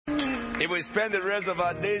If we spend the rest of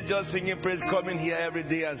our days just singing praise, coming here every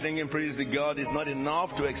day and singing praise to God is not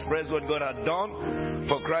enough to express what God has done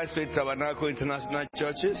for Christ Faith Tabernacle International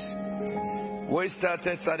Churches. We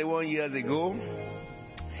started 31 years ago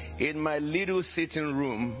in my little sitting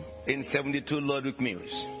room in 72 Ludwig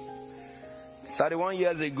Mills. 31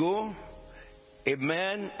 years ago, a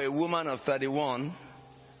man, a woman of 31,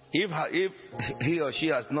 if he or she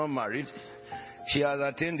has not married, she has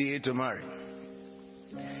attained the age to marry.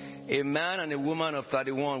 A man and a woman of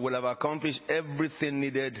 31 will have accomplished everything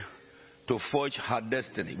needed to forge her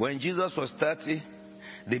destiny. When Jesus was 30,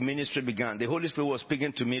 the ministry began. The Holy Spirit was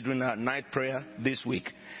speaking to me during our night prayer this week.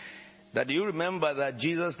 That do you remember that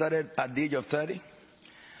Jesus started at the age of 30?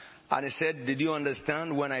 And he said, did you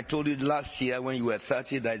understand when I told you last year when you were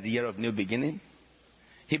 30 that is the year of new beginning?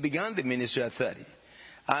 He began the ministry at 30.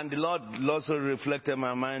 And the Lord also reflected in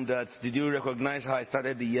my mind that, did you recognize how I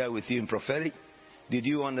started the year with you in prophetic? Did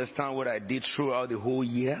you understand what I did throughout the whole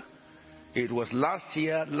year? It was last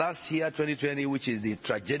year, 2020, which is the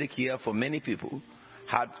tragic year for many people,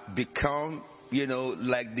 had become,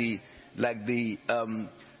 like the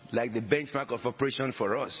benchmark of operation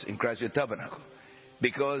for us in Christ Faith Tabernacle.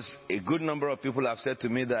 Because a good number of people have said to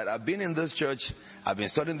me that I've been in this church, I've been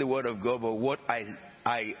studying the Word of God, but what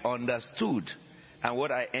I understood and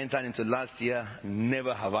what I entered into last year,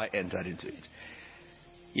 never have I entered into it.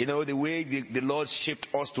 The way the Lord shaped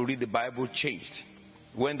us to read the Bible changed.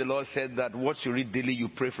 When the Lord said that what you read daily, you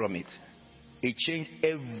pray from it. It changed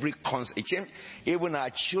every concept. It changed. Even our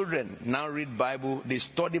children now read Bible. They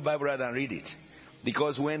study Bible rather than read it.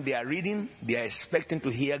 Because when they are reading, they are expecting to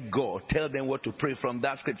hear God tell them what to pray from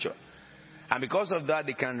that scripture. And because of that,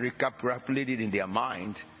 they can recapitulate it in their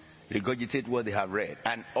mind, regurgitate what they have read,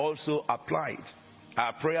 and also apply it.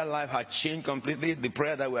 Our prayer life had changed completely. The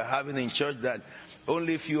prayer that we're having in church that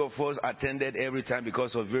only few of us attended every time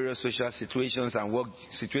because of various social situations and work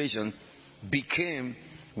situations became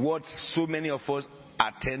what so many of us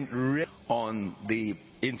attend on the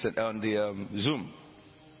Zoom.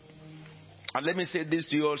 And let me say this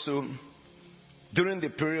to you also. During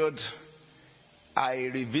the period, I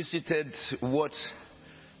revisited what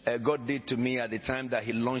God did to me at the time that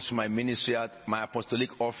He launched my ministry at my apostolic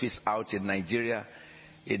office out in Nigeria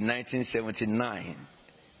in 1979,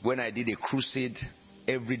 when I did a crusade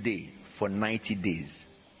every day for 90 days.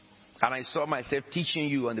 And I saw myself teaching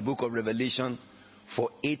you on the book of Revelation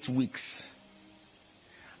for 8 weeks.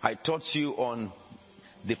 I taught you on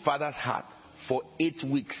the Father's heart for 8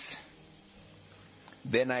 weeks.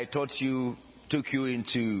 Then I took you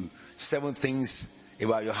into 7 things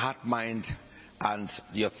about your heart, mind, and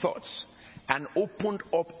your thoughts, and opened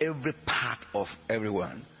up every part of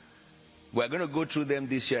everyone. We're going to go through them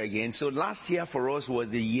this year again. So last year for us was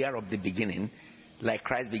the year of the beginning, like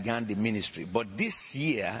Christ began the ministry. But this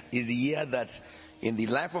year is the year that in the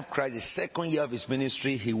life of Christ, the second year of His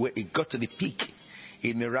ministry, he got to the peak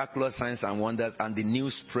in miraculous signs and wonders, and the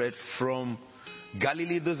news spread from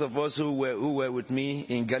Galilee. Those of us who were with me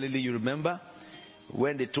in Galilee, you remember?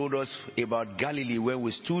 When they told us about Galilee, when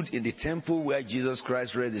we stood in the temple where Jesus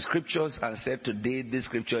Christ read the scriptures and said, today this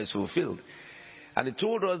scripture is fulfilled. And they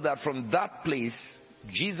told us that from that place,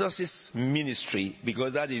 Jesus' ministry,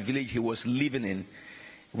 because that's the village he was living in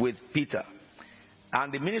with Peter,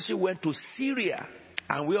 and the ministry went to Syria.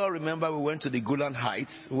 And we all remember we went to the Golan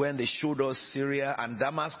Heights when they showed us Syria and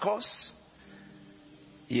Damascus.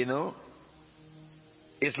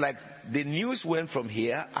 It's like the news went from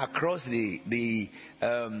here across the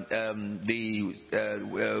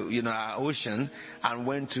ocean and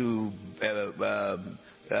went to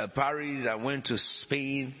Paris and went to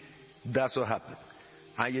Spain. That's what happened.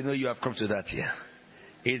 And you have come to that year.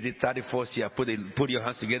 It's the 31st year. Put your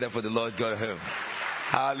hands together for the Lord God of heaven.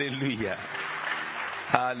 Hallelujah.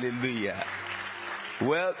 Hallelujah.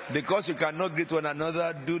 Well, because you cannot greet one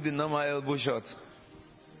another, do the normal elbow shot.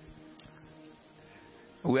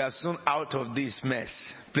 We are soon out of this mess.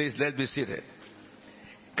 Please, let's be seated.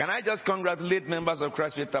 Can I just congratulate members of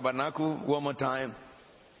Christ Faith Tabernacle one more time?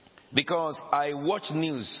 Because I watch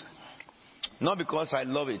news, not because I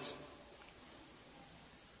love it.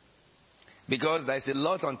 Because there's a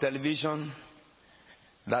lot on television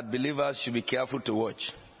that believers should be careful to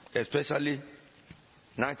watch. Especially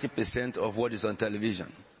 90% of what is on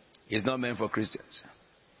television is not meant for Christians.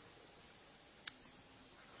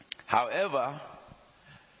 However,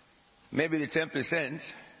 maybe the 10%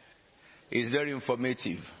 is very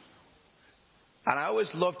informative. And I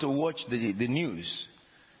always love to watch the news.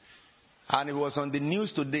 And it was on the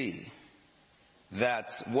news today that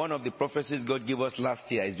one of the prophecies God gave us last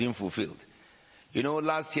year is being fulfilled.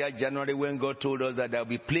 Last year, January, when God told us that there will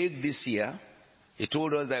be plague this year, He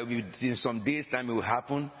told us that in some days' time it will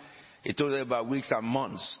happen. He told us about weeks and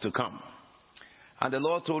months to come. And the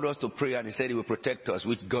Lord told us to pray, and He said He will protect us,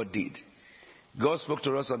 which God did. God spoke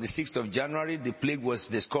to us on the 6th of January. The plague was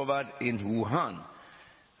discovered in Wuhan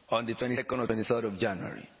on the 22nd or 23rd of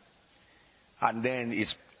January. And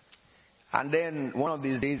then one of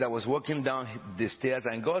these days I was walking down the stairs,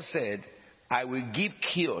 and God said, I will give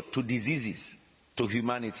cure to diseases to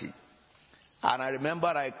humanity. And I remember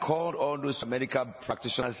I called all those medical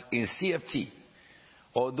practitioners in CFT,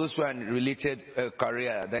 or those who are in related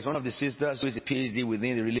career. There's one of the sisters who is a PhD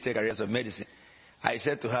within the related areas of medicine. I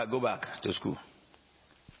said to her, go back to school.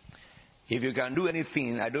 If you can do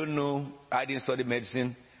anything, I don't know, I didn't study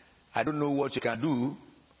medicine, I don't know what you can do.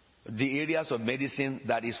 The areas of medicine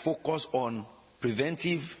that is focused on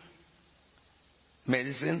preventive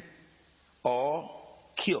medicine or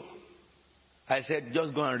cure. I said,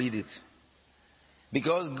 just go and read it.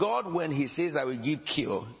 Because God, when He says, I will give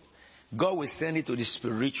cure, God will send it to the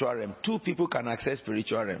spiritual realm. Two people can access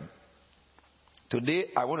spiritual realm. Today,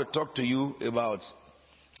 I want to talk to you about,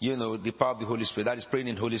 the power of the Holy Spirit. That is praying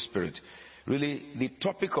in Holy Spirit. Really, the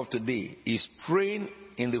topic of today is praying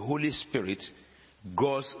in the Holy Spirit,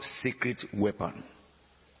 God's secret weapon.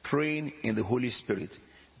 Praying in the Holy Spirit,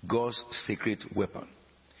 God's secret weapon.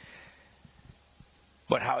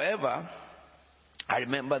 But however, I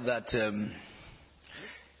remember that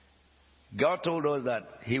God told us that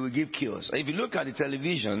He will give cures. If you look at the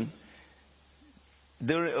television,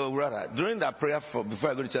 during that prayer,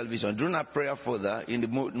 before I go to television, during that prayer further in the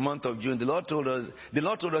month of June, the Lord told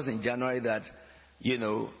us in January that, He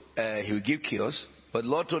will give cures. But the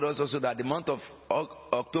Lord told us also that the month of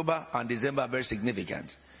October and December are very significant.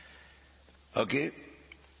 Okay?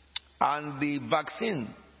 And the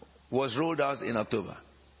vaccine was rolled out in October.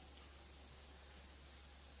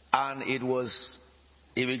 And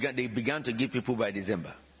they began to give people by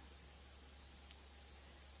December.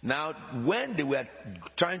 Now, when they were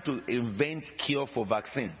trying to invent cure for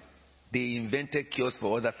vaccine, they invented cures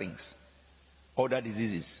for other things, other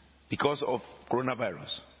diseases, because of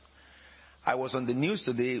coronavirus. I was on the news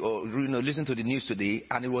today, or listening to the news today,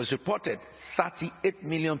 and it was reported 38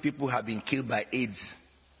 million people have been killed by AIDS.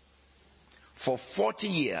 For 40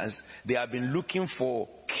 years, they have been looking for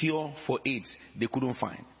cure for AIDS. They couldn't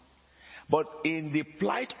find. But in the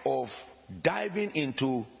plight of diving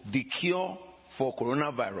into the cure for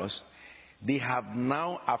coronavirus, they have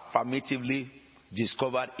now affirmatively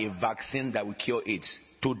discovered a vaccine that will cure AIDS.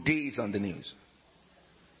 Today it's on the news.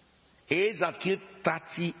 AIDS has killed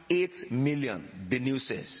 38 million, the news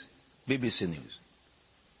says, BBC News,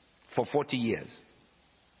 for 40 years.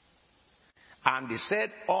 And they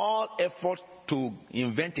said all efforts to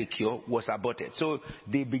invent a cure was aborted. So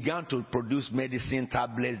they began to produce medicine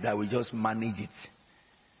tablets that will just manage it.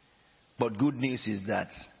 But good news is that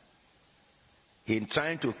in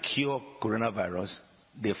trying to cure coronavirus,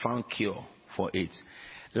 they found cure for AIDS.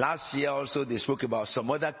 Last year also they spoke about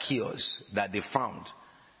some other cures that they found.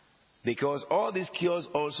 Because all these cures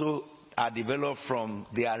also are developed from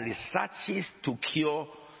their researches to cure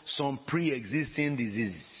some pre-existing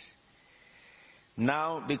diseases.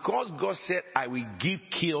 Now, because God said, I will give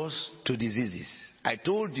cures to diseases, I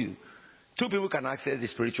told you, two people can access the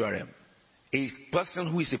spiritual realm. A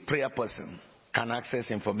person who is a prayer person can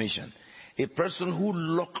access information. A person who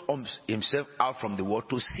locks himself out from the world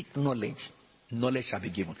to seek knowledge, knowledge shall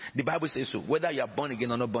be given. The Bible says so. Whether you are born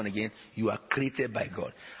again or not born again, you are created by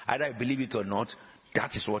God. Either you believe it or not,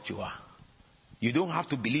 that is what you are. You don't have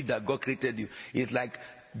to believe that God created you. It's like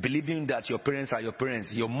believing that your parents are your parents.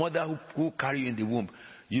 Your mother who carried you in the womb.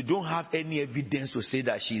 You don't have any evidence to say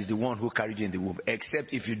that she is the one who carried you in the womb,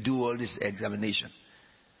 except if you do all this examination.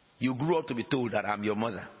 You grew up to be told that I'm your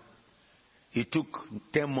mother. It took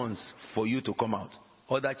 10 months for you to come out.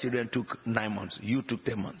 Other children took 9 months. You took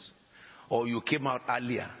 10 months. Or you came out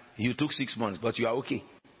earlier. You took 6 months, but you are okay.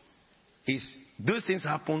 Those things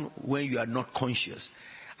happen when you are not conscious.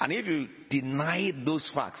 And if you deny those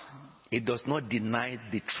facts, it does not deny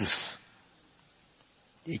the truth.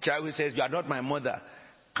 A child who says, you are not my mother,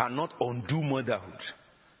 cannot undo motherhood.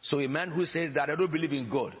 So a man who says that I don't believe in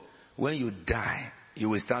God, when you die, you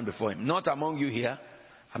will stand before Him. Not among you here.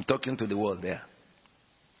 I'm talking to the world there.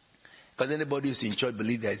 Because anybody who's in church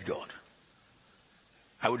believes there is God.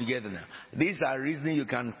 I would get it now. These are reasons you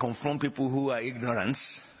can confront people who are ignorant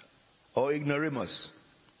or ignoramus.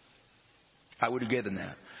 I would get it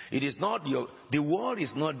now. It is not the world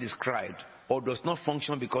is not described or does not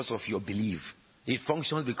function because of your belief. It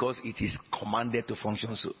functions because it is commanded to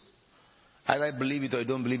function so. Either I believe it or I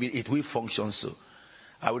don't believe it, it will function so.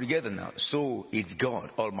 I would get it now. So it's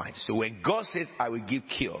God Almighty. So when God says, I will give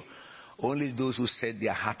cure, Only those who set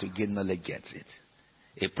their heart to gain knowledge gets it.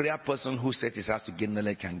 A prayer person who set his heart to gain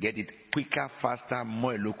knowledge can get it quicker, faster,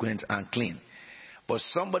 more eloquent, and clean. But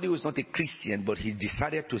somebody who is not a Christian, but he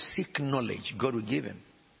decided to seek knowledge, God will give him.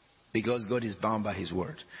 Because God is bound by his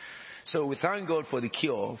word. So we thank God for the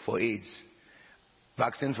cure for AIDS.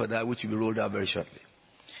 Vaccine for that, which will be rolled out very shortly.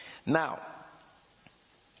 Now,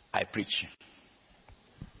 I preach.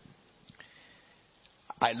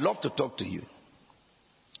 I love to talk to you.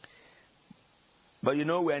 But you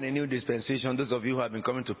know, we're in a new dispensation. Those of you who have been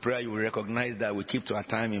coming to prayer, you will recognize that we keep to our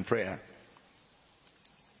time in prayer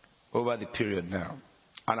over the period now.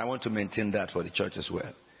 And I want to maintain that for the church as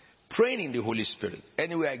well. Praying in the Holy Spirit.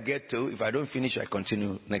 Anywhere I get to, if I don't finish, I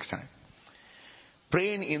continue next time.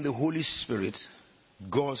 Praying in the Holy Spirit,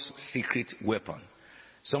 God's secret weapon.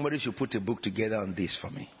 Somebody should put a book together on this for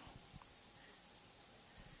me.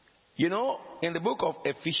 You know, in the book of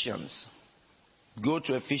Ephesians, go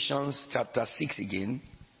to Ephesians chapter 6 again,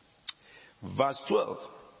 verse 12.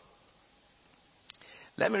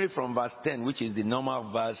 Let me read from verse 10, which is the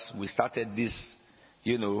normal verse. We started this,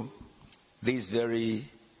 this very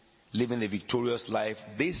living a victorious life.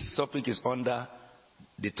 This topic is under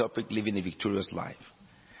the topic living a victorious life.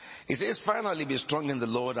 It says, finally be strong in the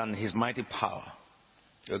Lord and his mighty power.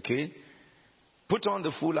 Okay? Put on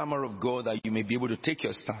the full armor of God that you may be able to take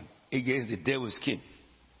your stand against the devil's scheme.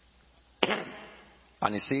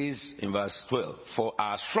 And it says in verse 12, for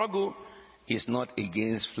our struggle is not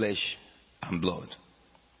against flesh and blood.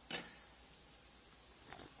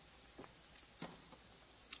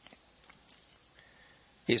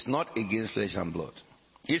 It's not against flesh and blood.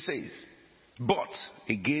 It says, but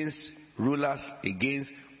against rulers,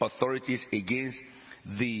 against authorities, against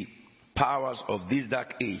the powers of this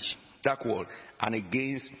dark age, dark world, and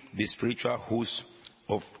against the spiritual hosts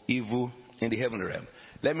of evil in the heavenly realm.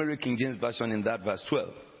 Let me read King James Version in that verse 12.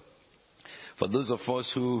 For those of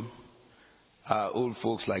us who are old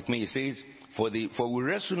folks like me, it says, for we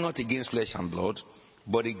wrestle not against flesh and blood,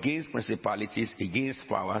 but against principalities, against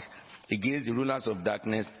powers, against the rulers of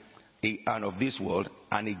darkness and of this world,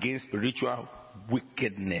 and against spiritual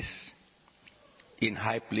wickedness in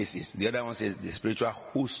high places. The other one says the spiritual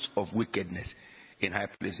host of wickedness in high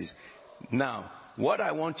places. Now, what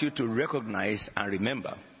I want you to recognize and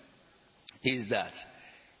remember is that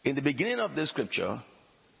in the beginning of the scripture,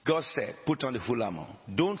 God said, put on the full armor.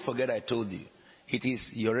 Don't forget I told you. It is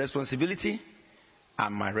your responsibility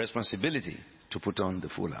and my responsibility to put on the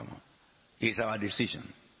full armor. It's our decision.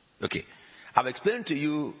 Okay. I've explained to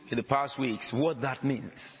you in the past weeks what that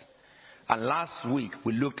means. And last week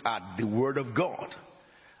we looked at the Word of God.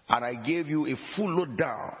 And I gave you a full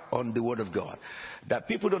lowdown on the Word of God. That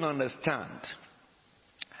people don't understand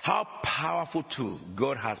how powerful tool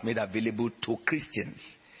God has made available to Christians.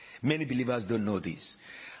 Many believers don't know this.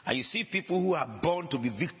 And you see people who are born to be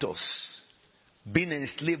victors, being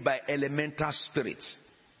enslaved by elemental spirits.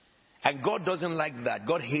 And God doesn't like that.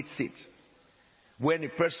 God hates it. When a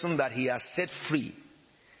person that he has set free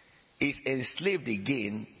is enslaved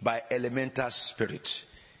again by elemental spirit.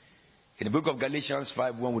 In the book of Galatians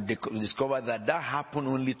 5:1, we discover that happened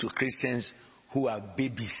only to Christians who are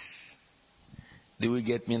babies. Do we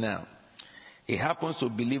get me now? It happens to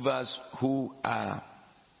believers who are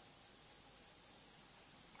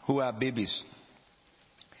babies.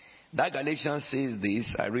 That Galatians says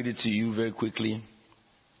this. I read it to you very quickly.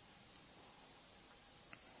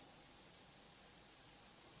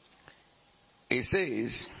 It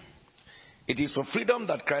says, it is for freedom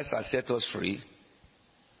that Christ has set us free.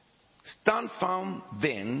 Stand firm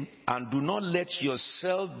then, and do not let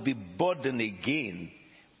yourself be burdened again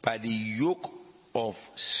by the yoke of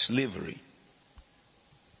slavery.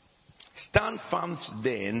 Stand firm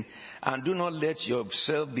then, and do not let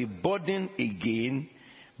yourself be burdened again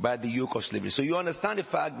by the yoke of slavery. So you understand the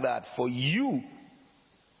fact that for you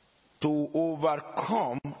to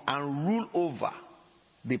overcome and rule over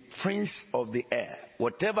the prince of the air,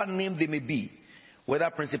 whatever name they may be, whether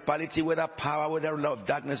principality, whether power, whether ruler of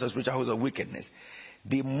darkness or spiritual host of wickedness,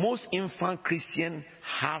 the most infant Christian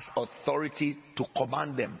has authority to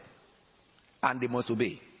command them, and they must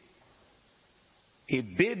obey. A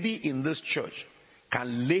baby in this church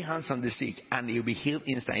can lay hands on the sick and he'll be healed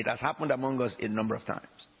instantly. It has happened among us a number of times.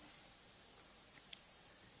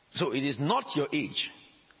 So it is not your age.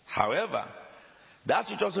 However, that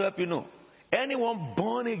should also help you know. Anyone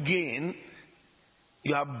born again,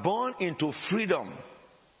 you are born into freedom.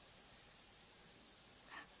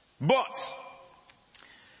 But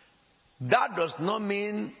that does not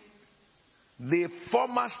mean the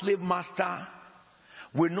former slave master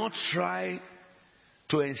will not try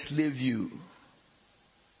to enslave you.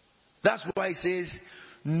 That's why it says,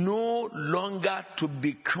 no longer to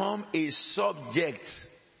become a subject,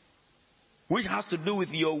 which has to do with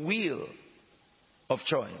your will of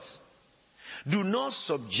choice. Do not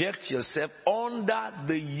subject yourself under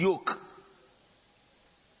the yoke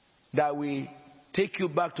that will take you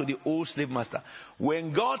back to the old slave master.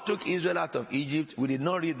 When God took Israel out of Egypt, we did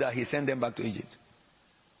not read that he sent them back to Egypt.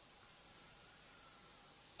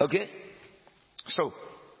 Okay? So,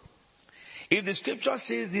 if the scripture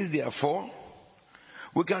says this, therefore,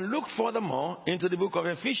 we can look furthermore into the book of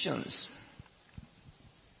Ephesians.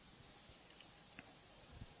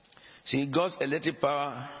 See, God's electric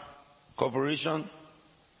power corporation.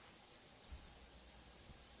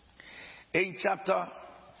 In chapter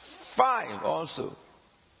 5 also,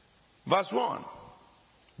 verse 1.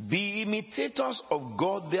 Be imitators of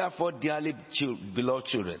God, therefore, dearly beloved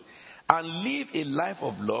children, and live a life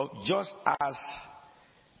of love just as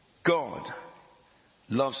God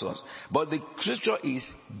loves us. But the scripture is,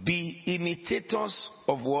 be imitators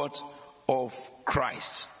of what? Of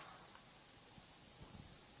Christ.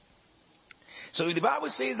 So if the Bible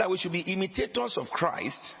says that we should be imitators of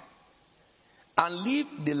Christ and live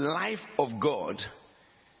the life of God,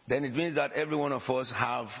 then it means that every one of us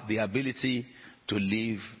have the ability to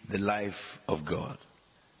live the life of God.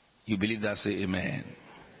 You believe that? Say amen.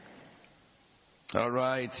 All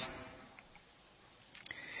right.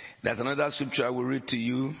 There's another scripture I will read to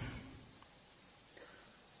you.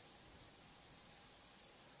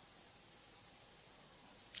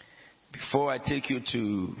 Before I take you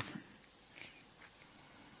to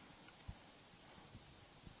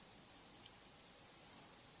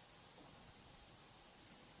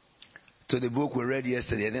the book we read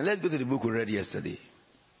yesterday. Then let's go to the book we read yesterday.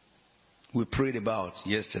 We prayed about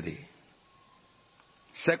yesterday.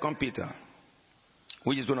 2 Peter,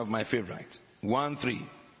 which is one of my favorites. 1:3.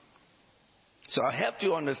 So I helped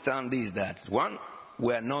you understand this, that one,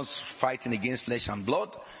 we are not fighting against flesh and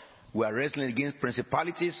blood. We are wrestling against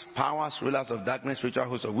principalities, powers, rulers of darkness, spiritual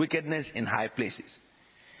hosts of wickedness in high places.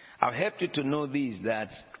 I've helped you to know this, that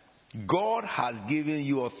God has given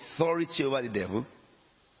you authority over the devil.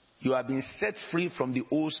 You have been set free from the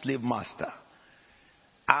old slave master.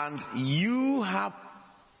 And you have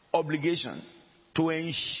obligation to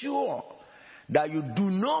ensure that you do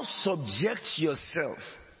not subject yourself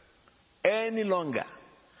any longer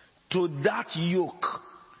to that yoke.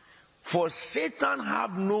 For Satan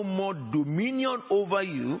have no more dominion over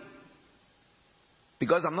you.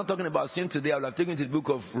 Because I'm not talking about sin today. I will have taken to the book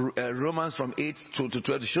of Romans from 8 to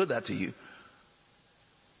 12 to show that to you.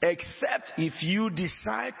 Except if you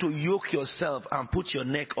decide to yoke yourself and put your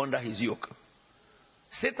neck under his yoke.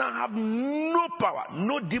 Satan have no power,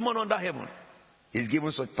 no demon under heaven is given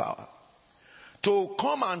such power to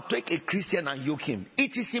come and take a Christian and yoke him.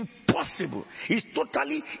 It is impossible. It's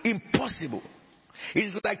totally impossible.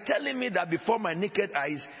 It's like telling me that before my naked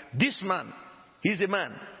eyes, this man, he's a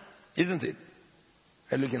man, isn't it?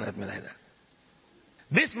 You're looking at me like that.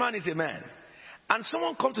 This man is a man. And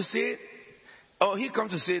someone come to say, he come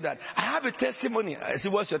to say that, I have a testimony. I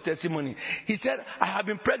said, what's your testimony? He said, I have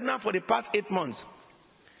been pregnant for the past 8 months.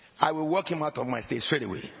 I will walk him out of my stage straight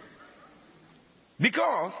away.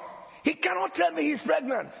 Because he cannot tell me he's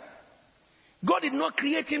pregnant. God did not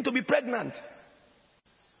create him to be pregnant.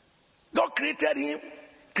 God created him,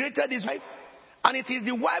 created his wife, and it is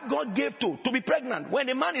the wife God gave to be pregnant. When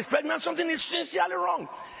a man is pregnant, something is sincerely wrong.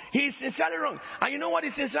 He is sincerely wrong. And you know what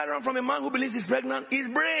is sincerely wrong from a man who believes he's pregnant? His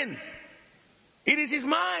brain. It is his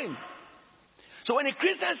mind. So when a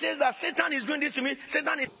Christian says that Satan is doing this to me,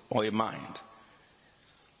 Satan is or a mind.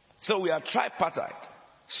 So we are tripartite.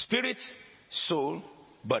 Spirit, soul,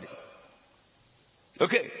 body.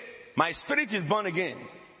 Okay. My spirit is born again.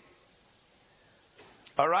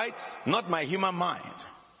 Alright? Not my human mind.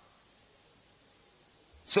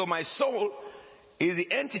 So my soul is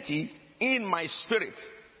the entity in my spirit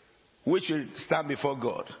which will stand before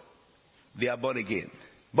God. They are born again.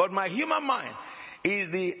 But my human mind is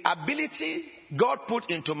the ability God put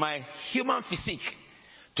into my human physique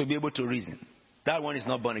to be able to reason. That one is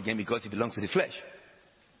not born again because it belongs to the flesh.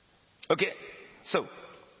 Okay, so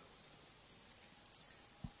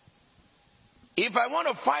if I want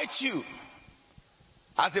to fight you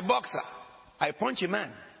as a boxer, I punch a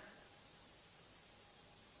man.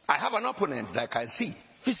 I have an opponent that I can see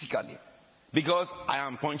physically because I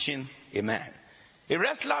am punching a man. A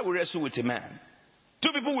wrestler will wrestle with a man. Two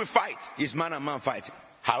people will fight. It's man and man fighting.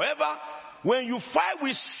 However, when you fight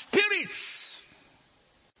with spirits,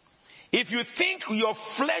 if you think your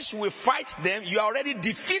flesh will fight them, you are already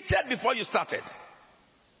defeated before you started.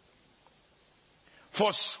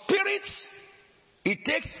 For spirits, it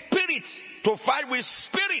takes spirit to fight with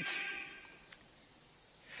spirit.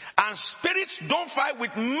 And spirits don't fight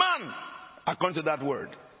with man, according to that word.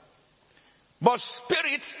 But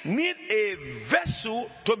spirits need a vessel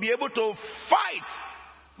to be able to fight,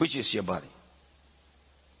 which is your body.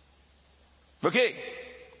 Okay?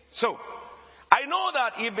 So, I know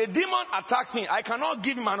that if a demon attacks me, I cannot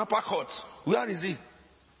give him an uppercut. Where is he?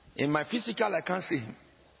 In my physical, I can't see him.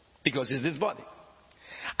 Because it's this body.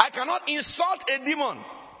 I cannot insult a demon.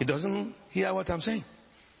 He doesn't hear what I'm saying.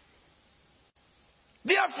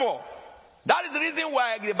 Therefore, that is the reason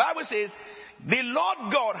why the Bible says, the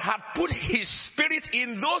Lord God had put his spirit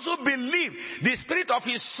in those who believe, the spirit of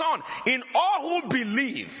his Son in all who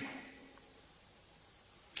believe.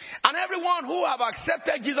 And everyone who have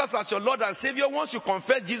accepted Jesus as your Lord and Savior, once you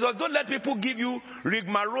confess Jesus, don't let people give you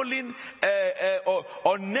rigmarolling or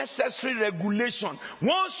unnecessary regulation.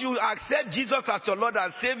 Once you accept Jesus as your Lord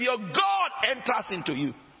and Savior, God enters into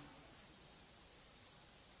you.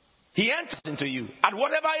 He enters into you at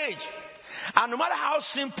whatever age. And no matter how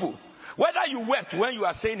simple, whether you wept when you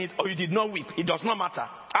are saying it or you did not weep, it does not matter.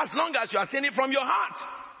 As long as you are saying it from your heart.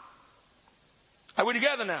 Are we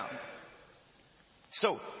together now?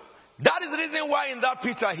 So, that is the reason why in that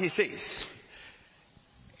Peter he says,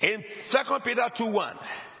 in 2 Peter 2:1,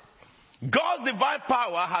 God's divine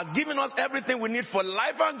power has given us everything we need for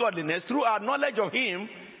life and godliness through our knowledge of him.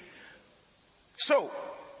 So,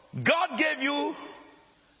 God gave you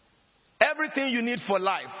everything you need for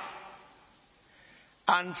life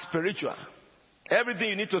and spiritual. Everything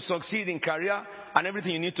you need to succeed in career and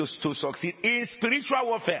everything you need to succeed in spiritual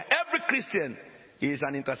warfare. Every Christian is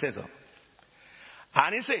an intercessor.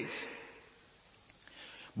 And he says,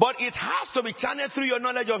 but it has to be channeled through your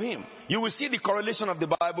knowledge of him. You will see the correlation of the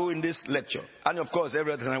Bible in this lecture. And of course,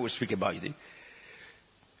 every other time we speak about it.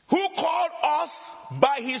 Who called us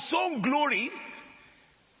by his own glory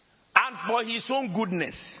and for his own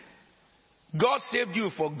goodness. God saved you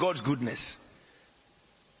for God's goodness.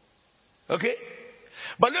 Okay?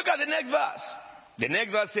 But look at the next verse. The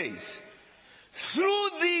next verse says, through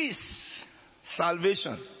this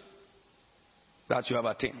salvation that you have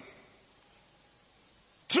attained,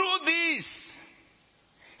 through this,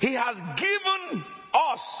 he has given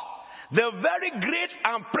us the very great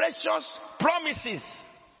and precious promises.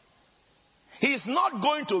 He is not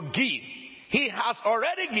going to give. He has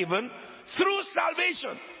already given through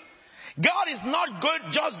salvation. God is not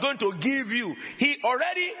just going to give you.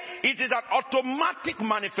 It is an automatic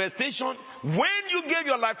manifestation. When you gave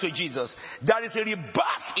your life to Jesus, there is a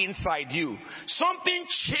rebirth inside you. Something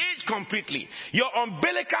changed completely. Your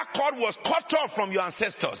umbilical cord was cut off from your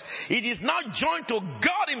ancestors. It is now joined to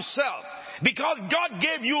God himself because God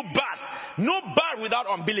gave you birth. No birth without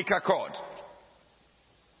umbilical cord.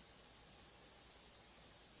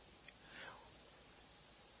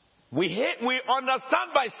 We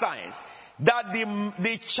understand by science that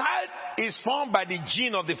the child is formed by the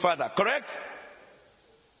gene of the father, correct?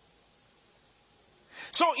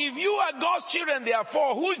 So if you are God's children,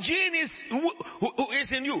 therefore, whose gene who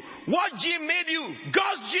is in you? What gene made you?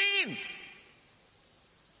 God's gene.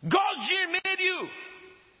 God's gene made you.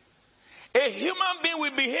 A human being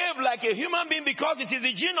will behave like a human being because it is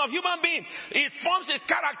the gene of human being. It forms its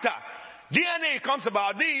character. DNA comes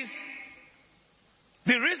about this.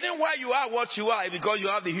 The reason why you are what you are is because you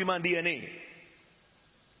have the human DNA.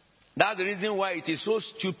 That's the reason why it is so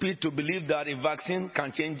stupid to believe that a vaccine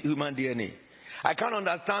can change human DNA. I can't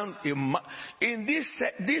understand. In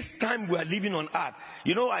this time we are living on earth.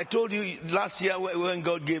 You know, I told you last year when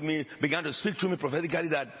God began to speak to me prophetically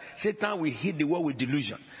that Satan will hit the world with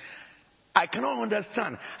delusion. I cannot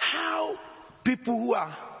understand how people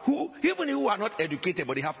who are not educated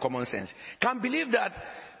but they have common sense, can believe that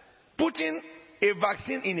putting a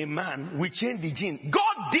vaccine in a man will change the gene.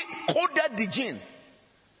 God coded the gene.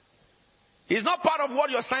 It's not part of what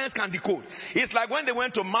your science can decode. It's like when they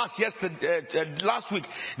went to Mars last week.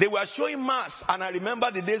 They were showing Mars, and I remember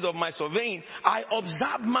the days of my surveying. I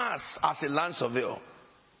observed Mars as a land surveyor.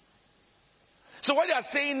 So what they are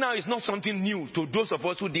saying now is not something new to those of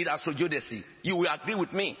us who did astrogeodesy. You will agree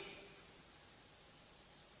with me.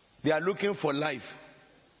 They are looking for life.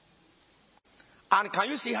 And can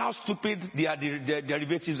you see how stupid their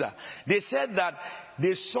derivatives are? They said that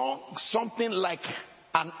they saw something like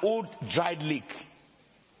an old dried leak.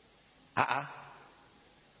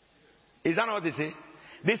 Is that not what they say?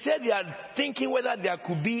 They said they are thinking whether there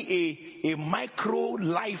could be a micro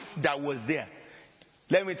life that was there.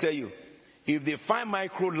 Let me tell you, if they find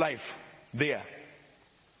micro life there,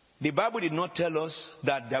 the Bible did not tell us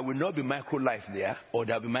that there will not be micro life there or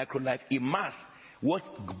there will be micro life in Mars. What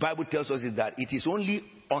the Bible tells us is that it is only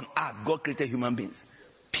on earth God created human beings.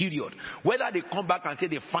 period. Whether they come back and say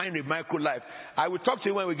they find a micro life, I will talk to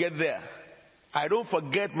you when we get there. I don't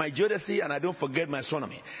forget my geodesy and I don't forget my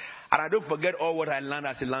astronomy. And I don't forget all what I learned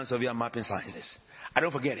as a land surveyor mapping sciences. I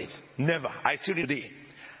don't forget it. Never. I still do today.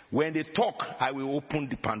 When they talk, I will open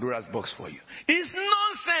the Pandora's box for you. It's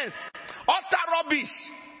nonsense. Utter rubbish.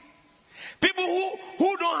 People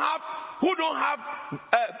who don't have,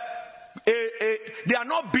 they are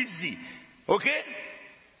not busy. Okay?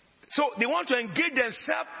 So they want to engage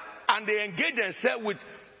themselves, and they engage themselves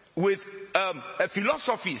with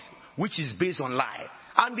philosophies which is based on lie.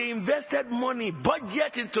 And they invested money,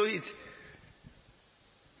 budget into it.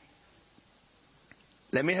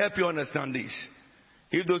 Let me help you understand this.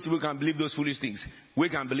 If those people can believe those foolish things, we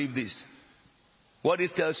can believe this. What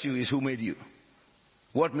this tells you is who made you.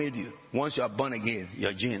 What made you? Once you are born again,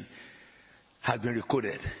 your gene has been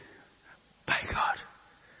recoded by God.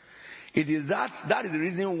 It is that is the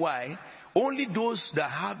reason why only those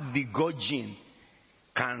that have the God gene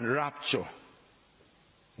can rapture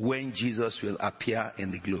when Jesus will appear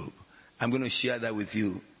in the globe. I'm going to share that with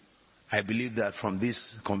you. I believe that from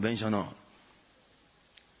this convention on,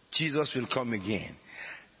 Jesus will come again.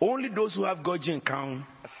 Only those who have God gene can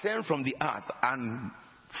ascend from the earth and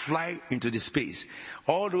fly into the space.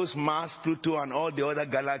 All those Mars, Pluto, and all the other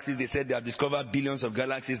galaxies, they said they have discovered billions of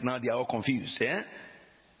galaxies. Now they are all confused.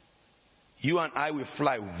 You and I will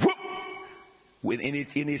fly whoop,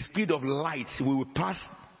 in a speed of light. We will pass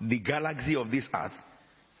the galaxy of this earth.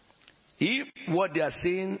 If what they are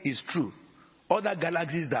saying is true, other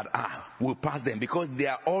galaxies that are will pass them because they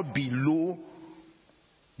are all below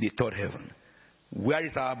the third heaven. Where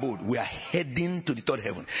is our abode? We are heading to the third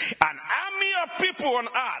heaven. An army of people on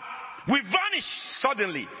earth will vanish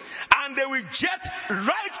suddenly, and they will jet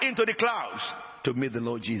right into the clouds to meet the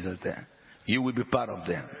Lord Jesus there. You will be part of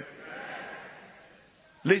them.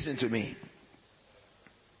 Listen to me.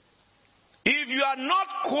 If you are not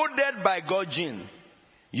coded by God gene,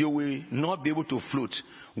 you will not be able to float.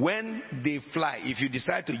 When they fly, if you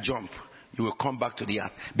decide to jump, you will come back to the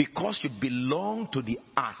earth. Because you belong to the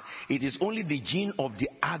earth, it is only the gene of the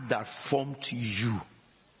earth that formed you.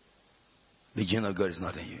 The gene of God is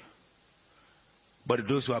not in you. But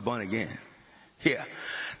those who are born again, here,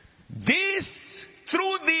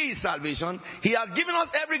 through this salvation, He has given us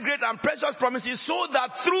every great and precious promises, so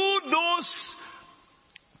that through those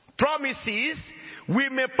promises, we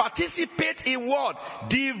may participate in what?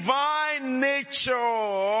 Divine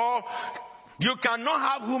nature. You cannot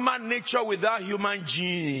have human nature without human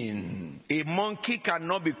gene. A monkey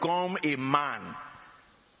cannot become a man.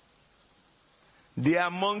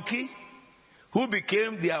 Their monkey, who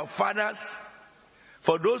became their fathers,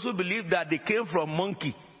 for those who believe that they came from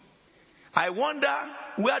monkey, I wonder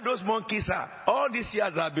where those monkeys are. All these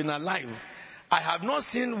years I've been alive, I have not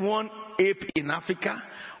seen one ape in Africa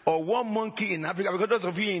or one monkey in Africa, because those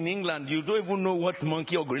of you in England, you don't even know what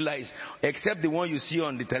monkey or gorilla is, except the one you see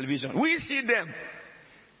on the television. We see them.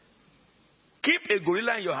 Keep a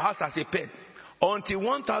gorilla in your house as a pet. Until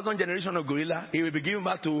 1,000 generations of gorilla, it will be given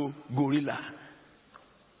back to gorilla.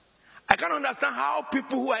 I can't understand how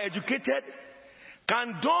people who are educated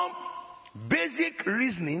can dump basic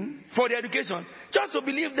reasoning for their education just to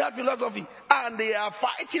believe that philosophy, and they are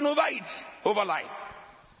fighting over it, over life.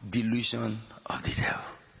 Delusion of the devil.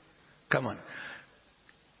 Come on.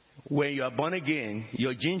 When you are born again,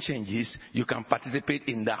 your gene changes, you can participate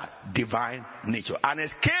in that divine nature and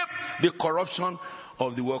escape the corruption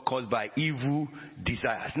of the world caused by evil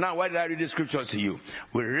desires. Now, why did I read the scriptures to you?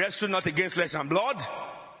 We wrestle not against flesh and blood,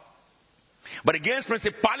 but against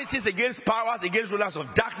principalities, against powers, against rulers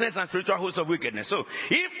of darkness and spiritual hosts of wickedness. So,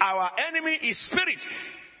 if our enemy is spirit,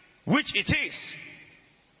 which it is,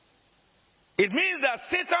 it means that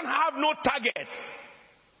Satan have no target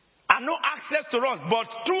and no access to us, but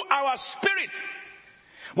through our spirit.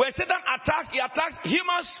 When Satan attacks, he attacks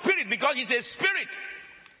human spirit because he's a spirit.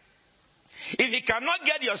 If he cannot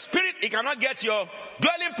get your spirit, he cannot get your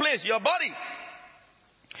dwelling place, your body.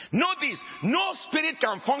 Notice, no spirit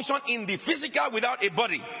can function in the physical without a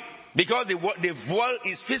body, because the world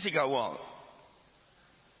is physical world.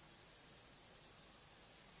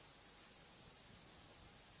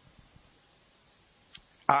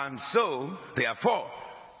 And so, therefore,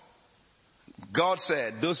 God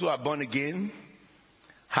said, those who are born again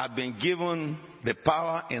have been given the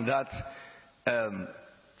power in that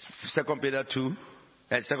 2 Peter 2,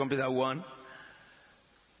 2 Peter 1,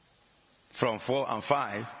 from 4 and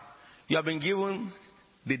 5. You have been given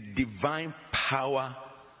the divine power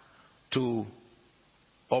to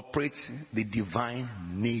operate the divine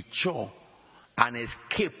nature and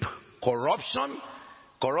escape corruption.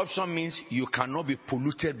 Corruption means you cannot be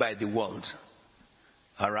polluted by the world.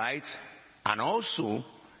 All right? And also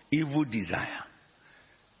evil desire.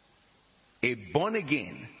 A born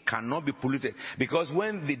again cannot be polluted. Because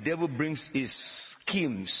when the devil brings his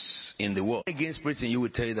schemes in the world against spirit, you will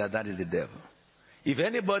tell you that that is the devil. If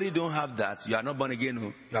anybody don't have that, you are not born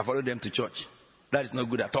again. You have followed them to church. That is not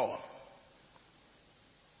good at all.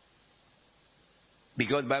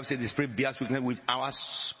 Because the Bible says the spirit bears witness with our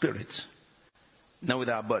spirit, not with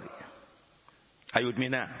our body. Are you with me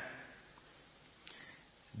now?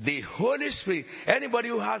 The Holy Spirit, anybody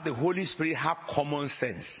who has the Holy Spirit have common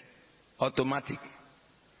sense. Automatic.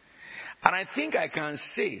 And I think I can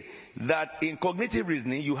say that in cognitive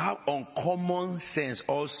reasoning, you have uncommon sense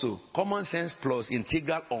also. Common sense plus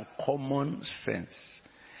integral uncommon sense.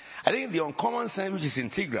 I think the uncommon sense, which is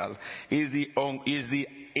integral, is the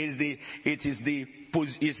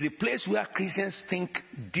place where Christians think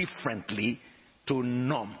differently to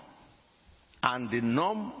norm. And the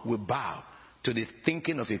norm will bow to the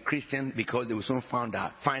thinking of a Christian because they will soon find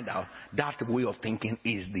out that way of thinking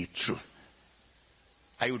is the truth.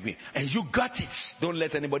 Are you with me? And you got it. Don't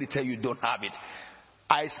let anybody tell you don't have it.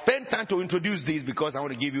 I spent time to introduce this because I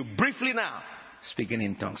want to give you briefly now speaking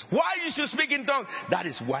in tongues. Why you should speak in tongues? That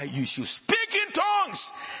is why you should speak in tongues.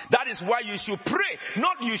 That is why you should pray.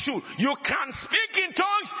 Not you should. You can speak in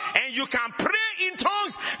tongues and you can pray in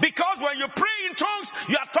tongues, because when you pray in tongues,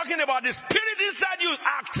 you are talking about the spirit inside you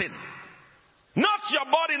acting. Not your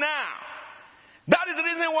body now. That is the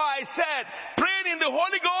reason why I said praying in the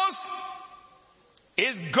Holy Ghost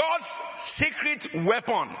is God's secret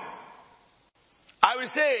weapon. I will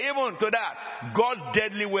say even to that, God's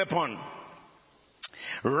deadly weapon.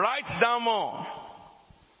 Write down more.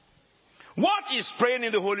 What is praying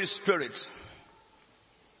in the Holy Spirit?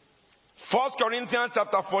 1 Corinthians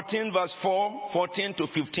chapter 14 verse 14 to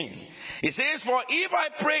 15. It says, for if I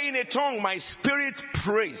pray in a tongue, my spirit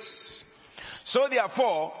prays. So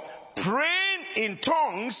therefore, praying in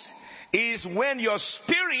tongues is when your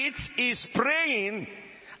spirit is praying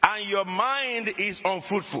and your mind is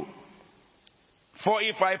unfruitful. For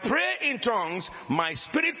if I pray in tongues, my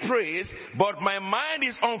spirit prays, but my mind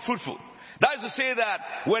is unfruitful. That is to say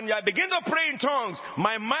that when I begin to pray in tongues,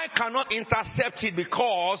 my mind cannot intercept it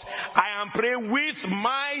because I am praying with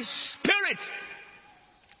my spirit.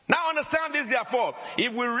 Now understand this therefore.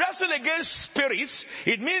 If we wrestle against spirits,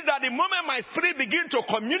 it means that the moment my spirit begins to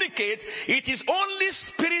communicate, it is only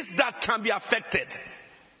spirits that can be affected.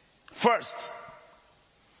 First.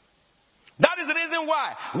 That is the reason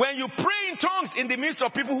why when you pray in tongues in the midst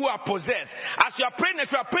of people who are possessed, as you are praying,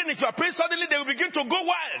 suddenly they will begin to go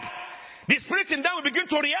wild. The spirit in them will begin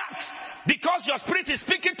to react because your spirit is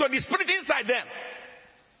speaking to the spirit inside them.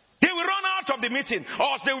 They will run out of the meeting,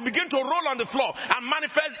 or they will begin to roll on the floor and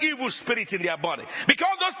manifest evil spirits in their body.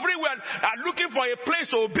 Because those spirits are looking for a place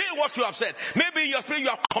to obey what you have said. Maybe your spirit,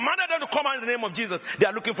 you have commanded them to come out in the name of Jesus. They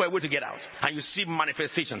are looking for a way to get out. And you see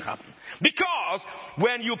manifestation happen. Because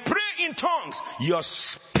when you pray in tongues, your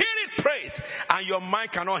spirit prays and your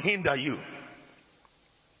mind cannot hinder you.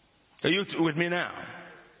 Are you with me now?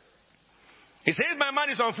 He says my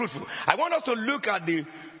mind is unfruitful. I want us to look at the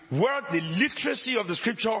word, the literacy of the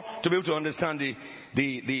scripture, to be able to understand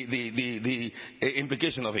the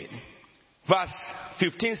implication of it. Verse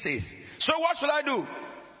 15 says, so what shall I do?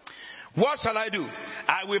 What shall I do?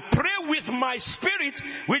 I will pray with my spirit,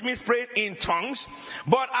 which means praying in tongues,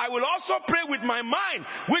 but I will also pray with my mind,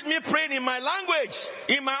 which means praying in my language,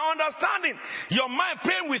 in my understanding. Your mind,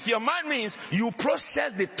 praying with your mind means you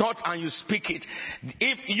process the thought and you speak it.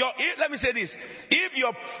 Let me say this. If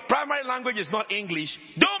your primary language is not English,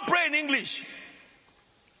 don't pray in English.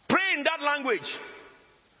 Pray in that language.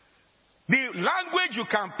 The language you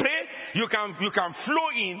can pray, you can flow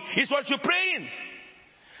in, is what you pray in.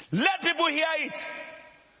 Let people hear it.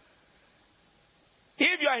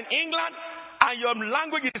 If you are in England and your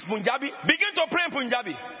language is Punjabi, begin to pray in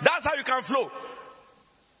Punjabi. That's how you can flow.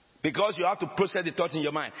 Because you have to process the thoughts in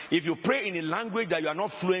your mind. If you pray in a language that you are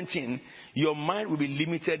not fluent in, your mind will be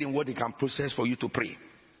limited in what it can process for you to pray.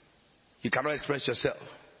 You cannot express yourself.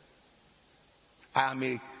 I am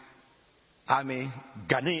a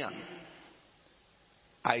Ghanaian.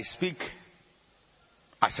 I speak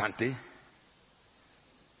Asante.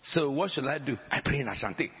 So what shall I do? I pray in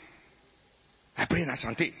Asante. I pray in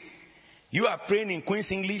Asante. You are praying in Queen's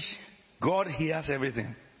English. God hears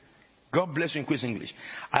everything. God bless you in Queen's English.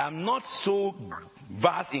 I am not so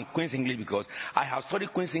vast in Queen's English because I have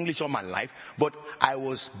studied Queen's English all my life, but I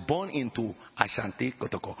was born into Asante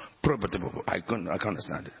Kotoko. I can't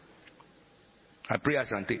understand it. I pray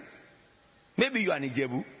Asante. Maybe you are an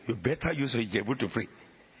Ijebu. You better use Ijebu to pray.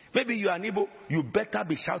 Maybe you are an Igbo, you better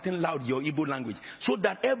be shouting loud your Igbo language so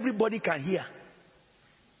that everybody can hear.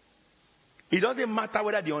 It doesn't matter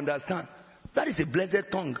whether they understand. That is a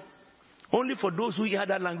blessed tongue. Only for those who hear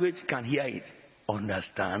that language can hear it.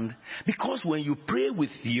 Understand? Because when you pray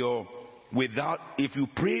if you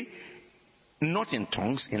pray not in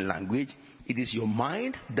tongues, in language, it is your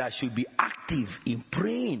mind that should be active in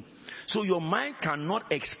praying. So your mind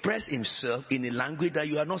cannot express himself in a language that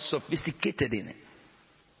you are not sophisticated in.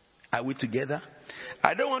 Are we together?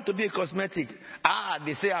 I don't want to be a cosmetic.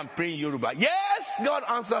 They say I'm praying Yoruba. Yes, God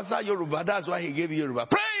answers Yoruba. That's why he gave you Yoruba.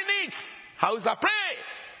 Pray in it. Hausa, pray.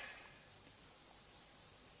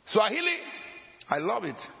 Swahili, I love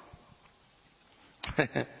it.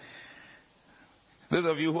 Those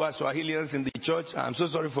of you who are Swahilians in the church, I'm so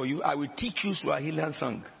sorry for you. I will teach you Swahilian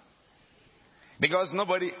song. Because I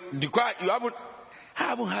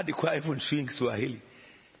haven't had the choir even sing Swahili.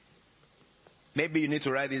 Maybe you need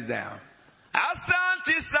to write this down.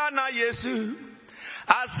 Asante sana Yesu,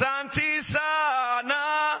 asante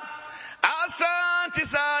sana, asante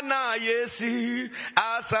sana Yesu,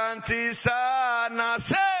 asante sana.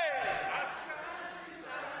 Say.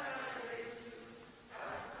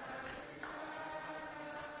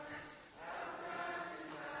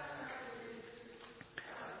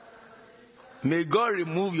 May God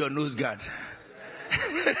remove your nose guard.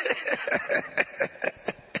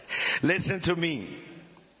 Listen to me.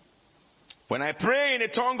 When I pray in a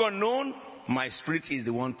tongue unknown, my spirit is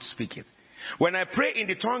the one speaking. When I pray in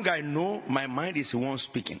the tongue I know, my mind is the one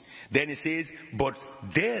speaking. Then it says, but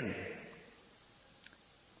then,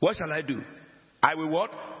 what shall I do? I will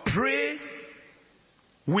what? Pray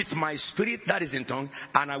with my spirit that is in tongue,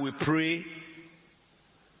 and I will pray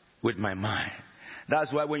with my mind.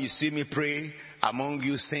 That's why when you see me pray among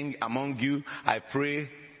you, sing among you, I pray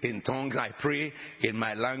in tongues, I pray in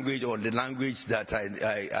my language or the language that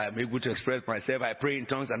I'm able to express myself. I pray in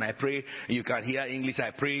tongues and I pray. You can hear English. I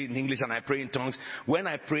pray in English and I pray in tongues. When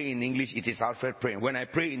I pray in English, it is Alfred praying. When I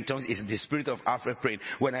pray in tongues, it's the spirit of Alfred praying.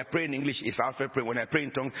 When I pray in English, it's Alfred praying. When I pray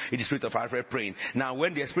in tongues, it's the spirit of Alfred praying. Now,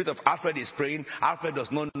 when the spirit of Alfred is praying, Alfred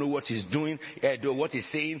does not know what he's doing, what he's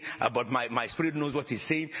saying, but my spirit knows what he's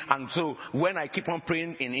saying. And so, when I keep on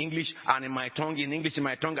praying in English and in my tongue, in English in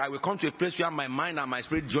my tongue, I will come to a place where my mind and my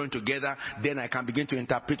spirit join together. Then I can begin to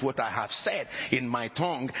interpret what I have said in my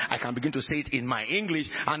tongue. I can begin to say it in my English,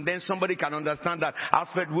 and then somebody can understand that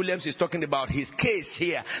Alfred Williams is talking about his case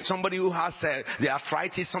here. Somebody who has the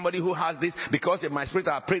arthritis, somebody who has this, because in my spirit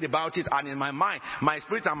I prayed about it, and in my mind, my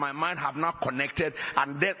spirit and my mind have not connected,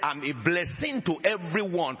 and then I'm a blessing to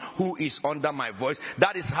everyone who is under my voice.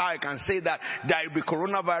 That is how I can say that there will be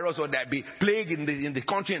coronavirus or there will be plague in the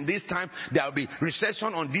country in this time. There will be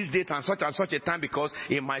recession on this date and such a time, because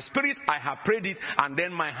in my spirit I have prayed it, and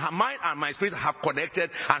then my mind and my spirit have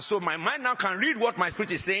connected, and so my mind now can read what my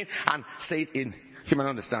spirit is saying and say it in human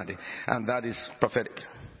understanding, and that is prophetic.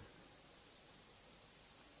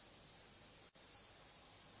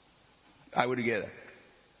 Are we together?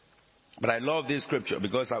 But I love this scripture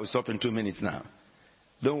because I will stop in 2 minutes now.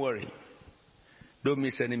 Don't worry. Don't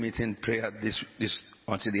miss any meeting prayer this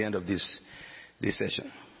until the end of this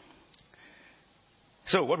session.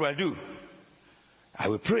 So what will I do? I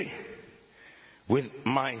will pray with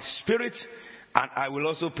my spirit, and I will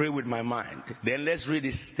also pray with my mind. Then let's read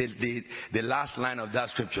the last line of that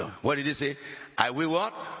scripture. What did he say? I will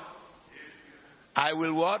what? I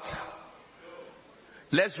will what?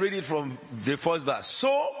 Let's read it from the first verse.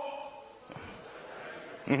 So,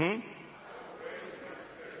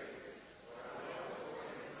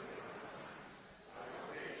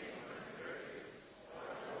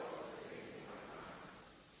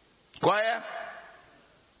 choir,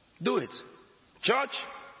 do it. Church,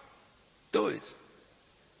 do it.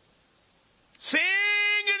 Sing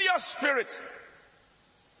in your spirit.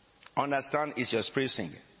 Understand is your spirit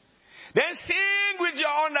singing. Then sing with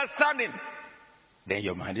your understanding. Then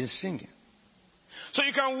your mind is singing. So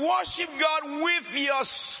you can worship God with your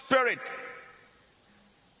spirit.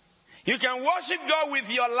 You can worship God with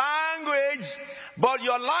your language, but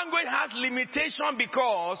your language has limitation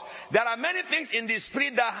because there are many things in the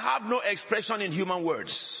spirit that have no expression in human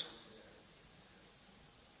words.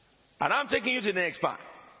 And I'm taking you to the next part.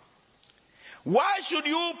 Why should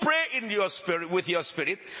you pray in your spirit, with your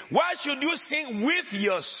spirit? Why should you sing with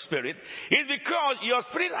your spirit? It's because your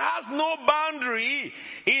spirit has no boundary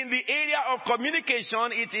in the area of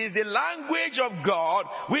communication. It is the language of God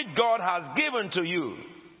which God has given to you.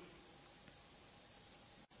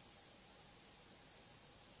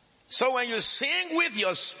 So when you sing with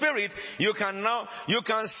your spirit, you can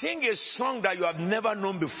sing a song that you have never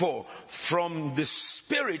known before from the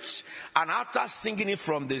spirit. And after singing it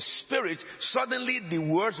from the spirit, suddenly the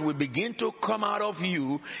words will begin to come out of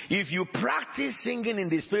you. If you practice singing in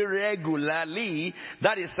the spirit regularly,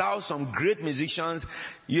 that is how some great musicians,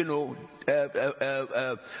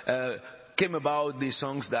 came about the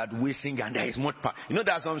songs that we sing, and there is much power. There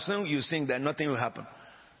are some songs you sing that nothing will happen.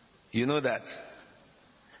 You know that.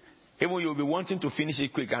 Even you'll be wanting to finish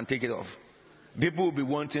it quick and take it off. People will be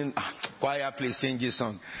wanting, choir, please change this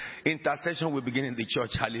song. Intercession will begin in the church,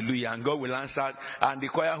 hallelujah, and God will answer. And the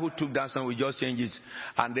choir who took that song will just change it.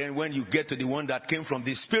 And then when you get to the one that came from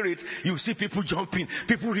the spirit, you see people jumping,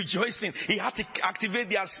 people rejoicing. He had to activate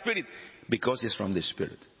their spirit because it's from the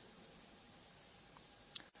spirit.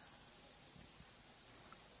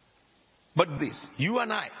 But this, you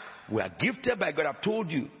and I, we are gifted by God. I've told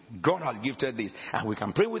you, God has gifted this. And we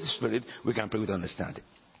can pray with the spirit, we can pray with understanding.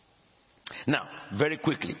 Now, very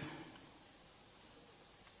quickly.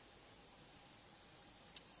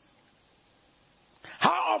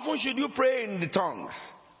 How often should you pray in the tongues?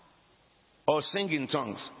 Or sing in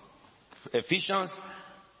tongues? Ephesians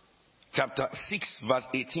chapter 6 verse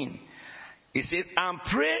 18. It says, and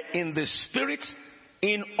pray in the spirit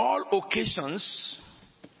in all occasions,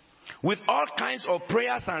 with all kinds of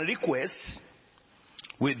prayers and requests.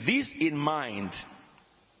 With this in mind,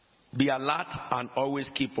 be alert and always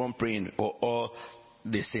keep on praying for all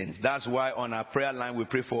the saints. That's why on our prayer line we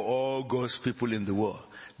pray for all God's people in the world.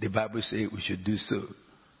 The Bible says we should do so.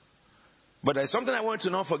 But there's something I want to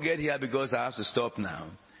not forget here because I have to stop now.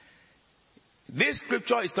 This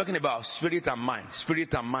scripture is talking about spirit and mind. Spirit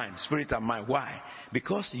and mind. Spirit and mind. Why?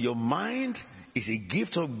 Because your mind is a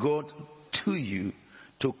gift of God to you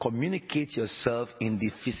to communicate yourself in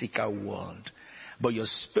the physical world. But your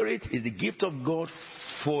spirit is the gift of God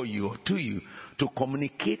for you, to you, to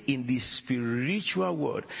communicate in the spiritual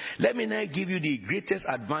world. Let me now give you the greatest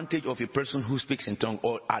advantage of a person who speaks in tongues,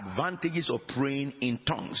 or advantages of praying in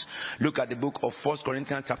tongues. Look at the book of 1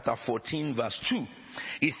 Corinthians chapter 14 verse 2.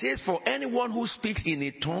 It says, for anyone who speaks in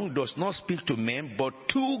a tongue does not speak to men, but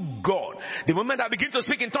to God. The moment I begin to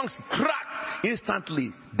speak in tongues, crack,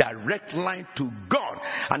 instantly, direct line to God.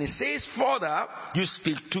 And it says further, you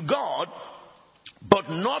speak to God, but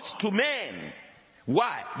not to men.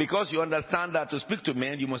 Why? Because you understand that to speak to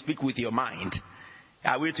men, you must speak with your mind.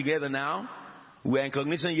 Are we together now? We're in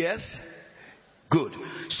cognition, yes? Good.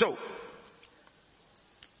 So,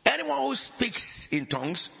 anyone who speaks in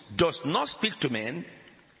tongues does not speak to men,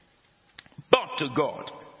 but to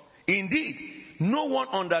God. Indeed, no one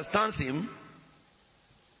understands him.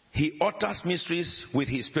 He utters mysteries with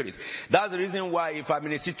his spirit. That's the reason why if I'm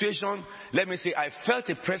in a situation, let me say I felt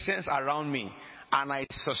a presence around me, and I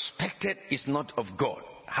suspected it's not of God.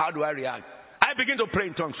 How do I react? I begin to pray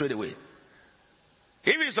in tongues straight away.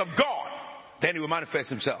 If it's of God, then he will manifest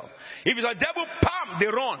himself. If it's a devil, bam, they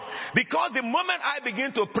run. Because the moment I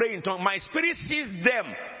begin to pray in tongues, my spirit sees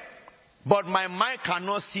them, but my mind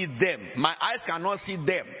cannot see them. My eyes cannot see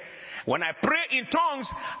them. When I pray in tongues,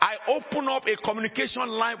 I open up a communication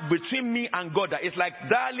line between me and God. It's like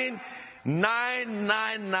dialing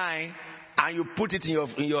 999 and you put it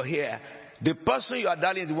in your ear. The person you are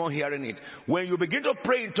dialing is the one hearing it. When you begin to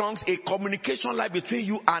pray in tongues, a communication line between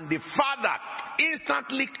you and the Father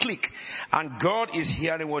instantly click. And God is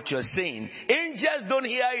hearing what you're saying. Angels don't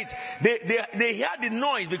hear it. They hear the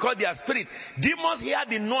noise because they are spirit. Demons hear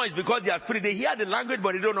the noise because they are spirit. They hear the language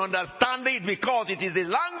but they don't understand it because it is the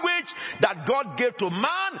language that God gave to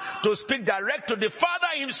man to speak direct to the Father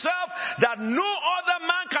himself that no other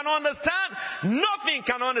man can understand. Nothing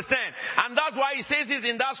can understand. And that's why he says this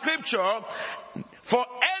in that scripture. For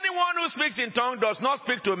anyone who speaks in tongues does not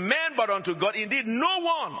speak to men but unto God. Indeed, no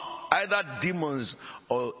one, either demons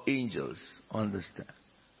or angels, understand.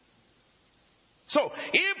 So,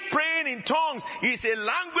 if praying in tongues is a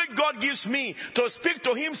language God gives me to speak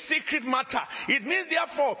to him secret matter, it means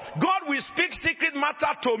therefore God will speak secret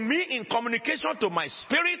matter to me in communication to my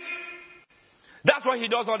spirit. That's what he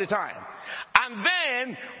does all the time. And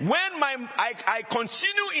then, when I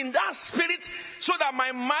continue in that spirit, so that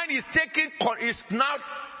my mind is now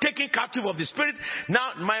taken captive of the spirit,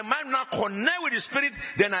 now my mind now connect with the spirit,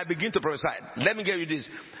 then I begin to prophesy. Let me give you this.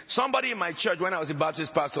 Somebody in my church, when I was a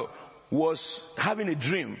Baptist pastor, was having a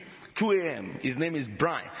dream, 2 a.m. His name is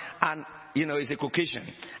Brian. And, he's a Caucasian.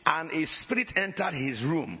 And a spirit entered his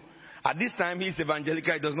room. At this time, he's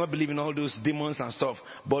evangelical. He does not believe in all those demons and stuff.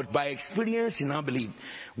 But by experience, he now believes.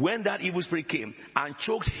 When that evil spirit came and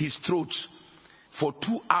choked his throat for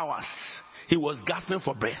 2 hours, he was gasping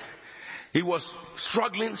for breath. He was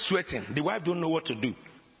struggling, sweating. The wife don't know what to do.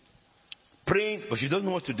 praying, but she doesn't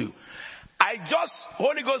know what to do.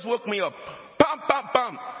 Holy Ghost woke me up. Pam, pam,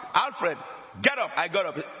 pam. Alfred, get up. I got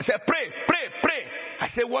up. He said, pray, pray, pray. I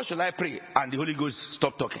said, what should I pray? And the Holy Ghost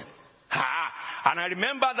stopped talking. And I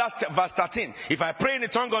remember that verse 13. If I pray in the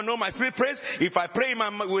tongue unknown, my spirit prays. If I pray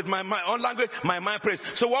with my own language, my mind prays.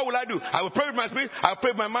 So what will I do? I will pray with my spirit. I will pray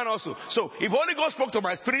with my mind also. So if Holy Ghost spoke to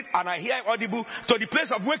my spirit and I hear audible to the place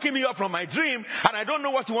of waking me up from my dream and I don't know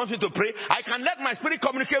what he wants me to pray, I can let my spirit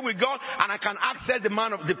communicate with God and I can access the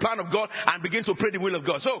plan of God and begin to pray the will of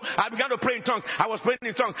God. So I began to pray in tongues. I was praying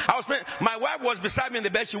in tongues. My wife was beside me in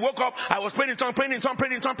the bed. She woke up. I was praying in tongues, praying in tongues,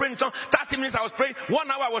 praying in tongues, praying in tongues. 30 minutes I was praying. 1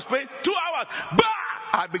 hour I was praying. 2 hours. Bah!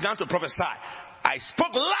 I began to prophesy. I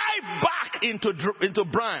spoke life back into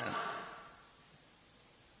Brian.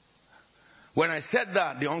 When I said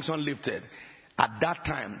that, the unction lifted. At that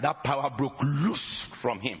time, that power broke loose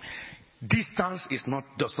from him. Distance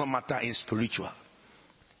does not matter in spiritual.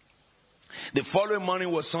 The following morning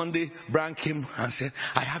was Sunday. Brian came and said,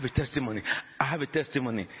 I have a testimony. I have a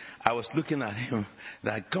testimony. I was looking at him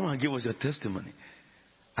like, come and give us your testimony.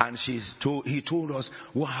 And he told us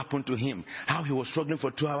what happened to him, how he was struggling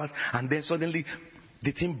for 2 hours, and then suddenly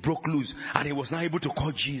the thing broke loose, and he was not able to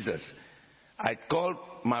call Jesus. I called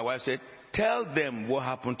my wife, said, tell them what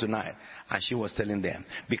happened tonight. And she was telling them,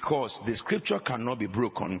 because the scripture cannot be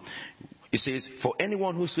broken. It says, for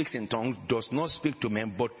anyone who speaks in tongues does not speak to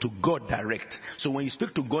men, but to God direct. So when you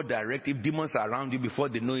speak to God direct, if demons are around you before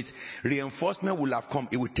they know it, reinforcement will have come.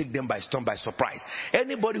 It will take them by storm, by surprise.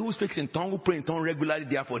 Anybody who speaks in tongues, who prays in tongues regularly,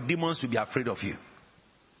 therefore demons will be afraid of you.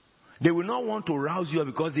 They will not want to rouse you up,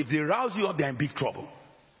 because if they rouse you up, they are in big trouble.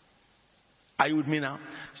 Are you with me now?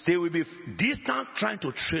 They will be distant, trying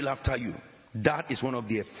to trail after you. That is one of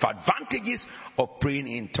the advantages of praying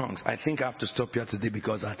in tongues. I think I have to stop here today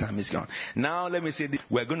because our time is gone. Now let me say this.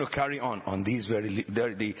 We're going to carry on this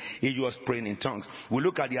the issue of praying in tongues. We'll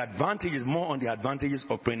look at the advantages, more on the advantages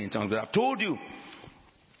of praying in tongues. But I've told you,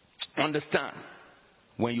 understand,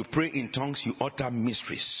 when you pray in tongues, you utter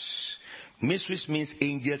mysteries. Mysteries means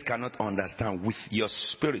angels cannot understand. With your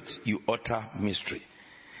spirit, you utter mystery.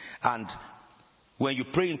 And when you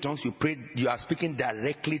pray in tongues, you are speaking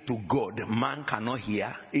directly to God. Man cannot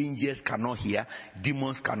hear, angels cannot hear,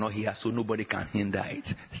 demons cannot hear, so nobody can hinder it.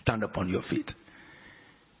 Stand up on your feet.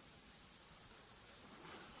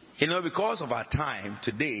 Because of our time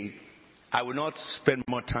today, I will not spend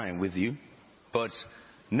more time with you, but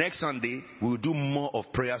next Sunday we will do more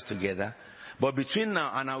of prayers together. But between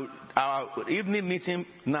now and our evening meeting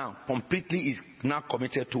now completely is now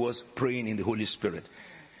committed towards praying in the Holy Spirit.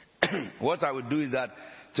 What I would do is that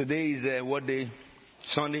today is what day?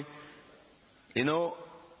 Sunday.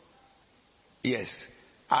 Yes,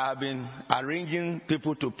 I have been arranging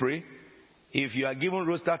people to pray. If you are given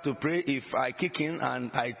roster to pray, if I kick in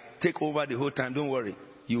and I take over the whole time, don't worry.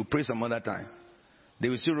 You will pray some other time. They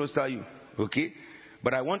will still roster you. Okay?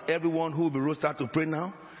 But I want everyone who will be rostered to pray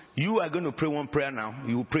now. You are going to pray one prayer now.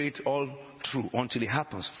 You will pray it all through until it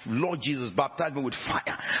happens. Lord Jesus, baptize me with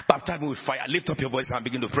fire. Baptize me with fire. Lift up your voice and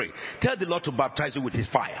begin to pray. Tell the Lord to baptize you with his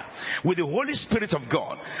fire. With the Holy Spirit of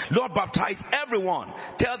God. Lord, baptize everyone.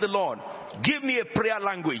 Tell the Lord, give me a prayer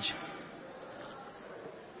language.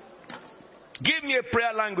 Give me a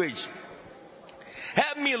prayer language.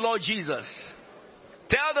 Help me, Lord Jesus.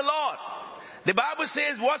 Tell the Lord. The Bible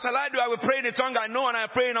says, what shall I do? I will pray in the tongue I know, and I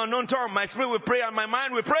pray in unknown tongue. My spirit will pray and my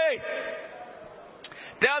mind will pray.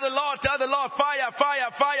 Tell the Lord, fire,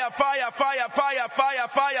 fire, fire, fire, fire, fire, fire, fire,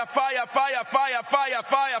 fire, fire, fire, fire,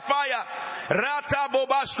 fire, fire. Rata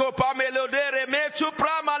bobasco pamelodere metu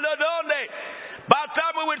pramalodone.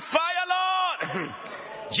 Baptize me with fire, Lord.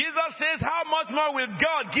 Jesus says, how much more will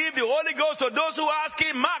God give the Holy Ghost to those who ask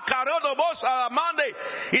him?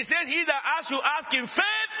 He says, he that asks you ask in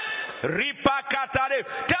faith.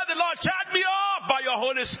 Tell the Lord, charge me up by your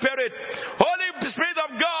Holy Spirit. Holy Spirit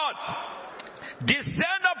of God,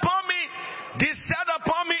 descend upon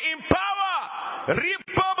me in power.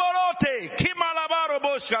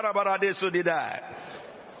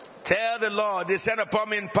 Tell the Lord, descend upon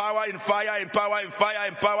me in power, in fire, in power, in fire,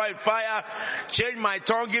 in power, in fire. Change my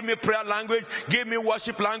tongue, give me prayer language, give me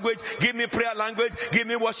worship language, give me prayer language, give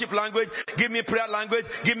me worship language, give me prayer language,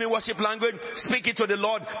 give me worship language. Speak it to the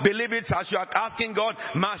Lord, believe it as you are asking God.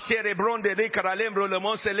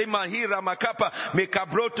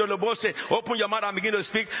 Open your mouth and begin to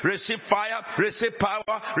speak. Receive fire, receive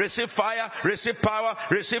power, receive fire, receive power,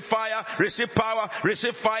 receive fire, receive power,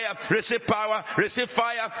 receive fire, receive power, receive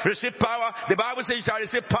fire. Receive power. The Bible says you shall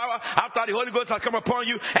receive power after the Holy Ghost has come upon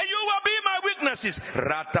you, and you will be my witnesses.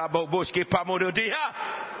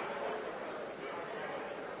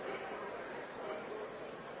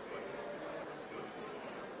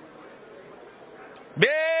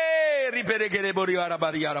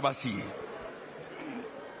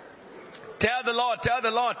 Tell the Lord, tell the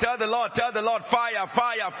Lord, tell the Lord, tell the Lord, fire,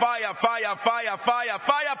 fire, fire, fire, fire, fire,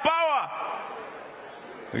 fire, power.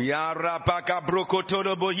 Yarapaka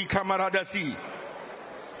brokotodo bohi kamaradasi.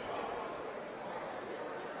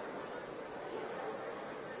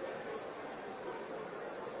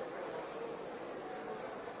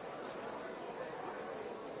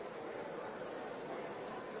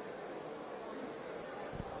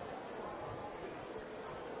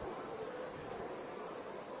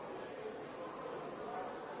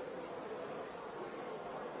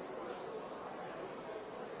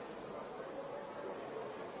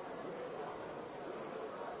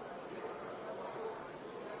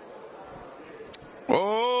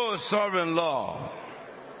 Oh, sovereign Lord.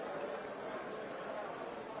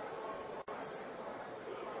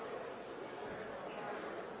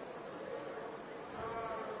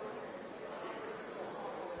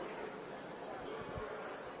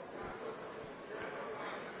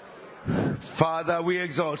 Father, we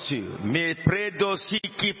exalt you. Me predo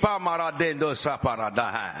siki pamaradendo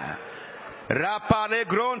saparada. Rapale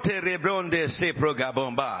gronte rebronde se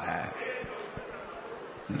progabomba.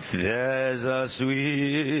 There's a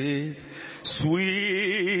sweet,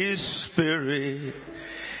 sweet spirit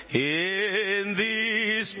in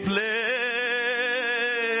this place,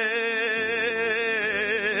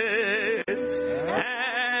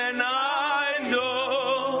 and I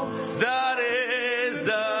know that is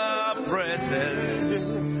the presence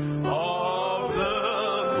of the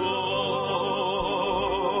Lord.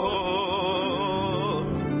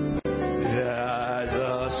 There's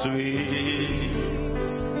a sweet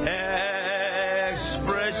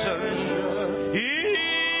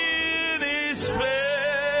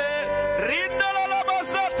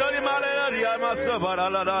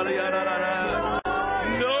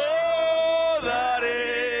no, that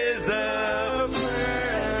is the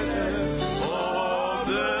presence of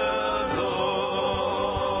the Lord.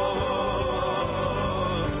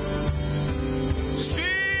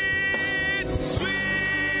 Sweet,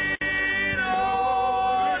 sweet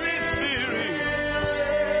Holy Spirit,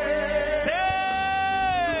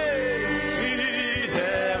 sweet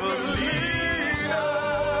heavenly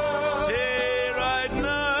Son, stay right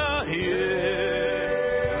now here.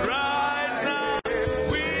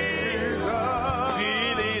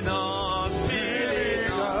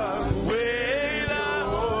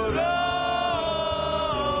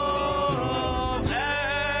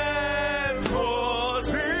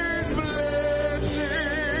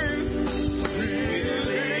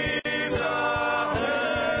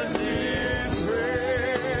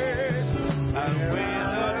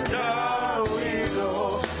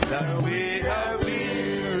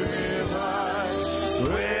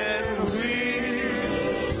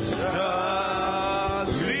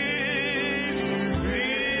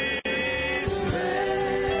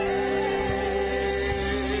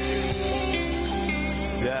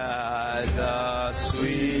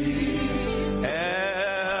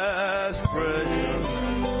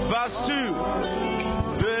 Verse 2.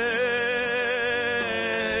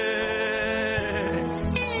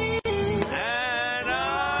 And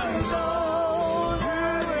I'm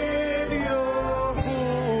loaded in your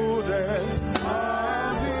goodness. I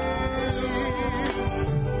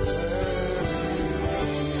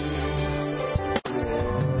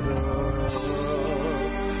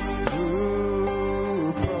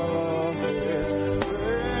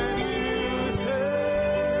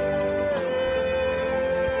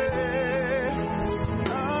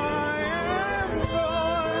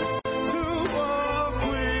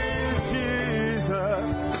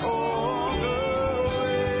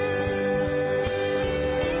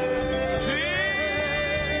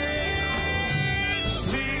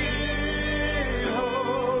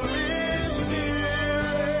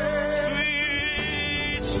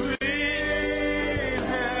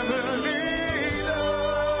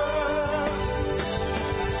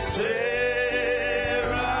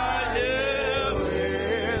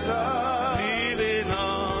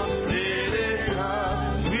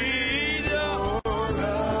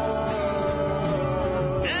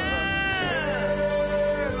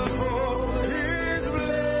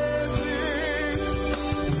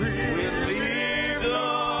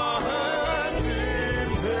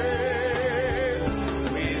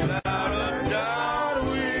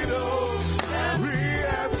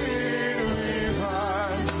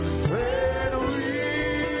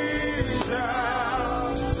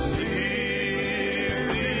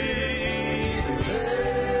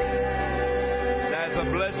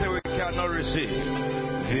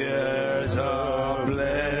Here's a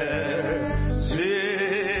blessing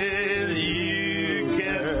you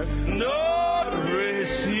can know.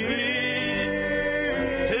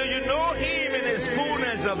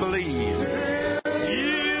 believe.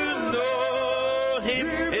 You know him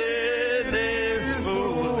in his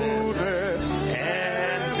fullness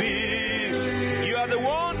and be. You are the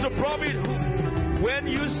one to promise when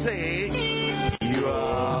you say, you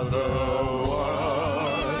are the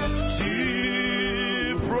one to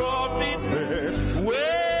promise.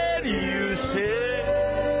 When you say,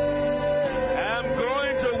 I'm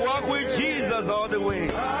going to walk with Jesus all the way.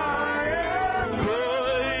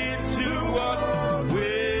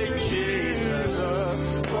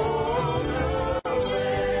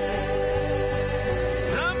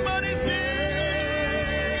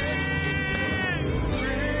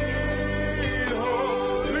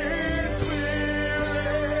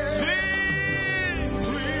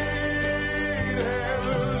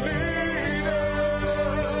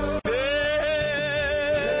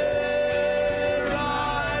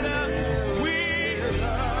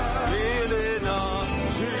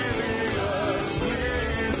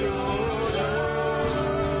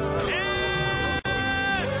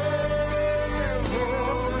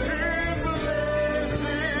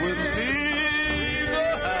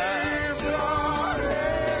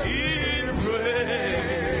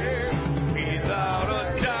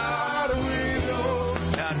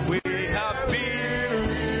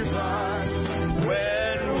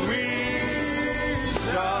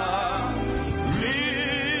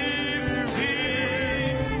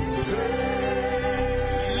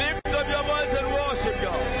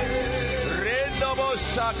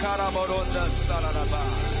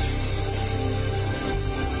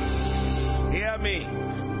 Hear me.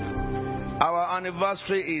 Our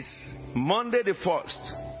anniversary is Monday the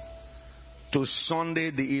 1st to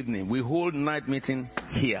Sunday the evening. We hold night meeting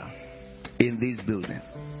here in this building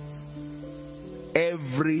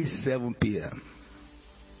every 7 p.m.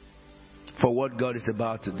 for what God is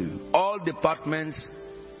about to do. All departments,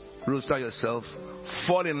 roster yourself,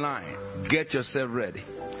 fall in line, get yourself ready.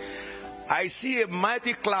 I see a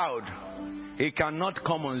mighty cloud. It cannot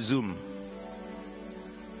come on Zoom.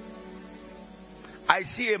 I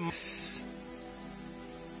see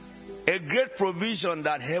a great provision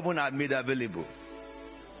that heaven had made available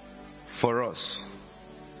for us.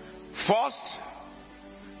 First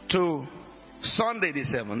to Sunday the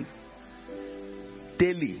 7th,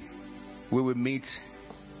 daily we will meet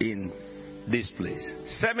in this place.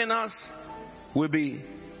 Seminars will be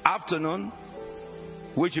afternoon,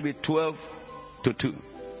 which will be 12 to 2.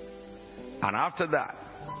 And after that,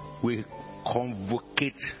 we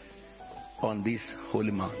convocate on this holy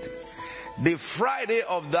mountain. The Friday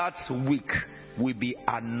of that week will be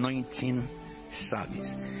anointing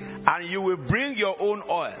service. And you will bring your own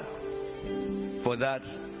oil for that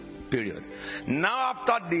period. Now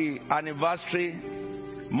after the anniversary,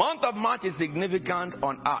 month of March is significant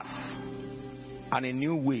on earth. And a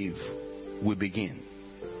new wave will begin.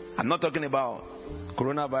 I'm not talking about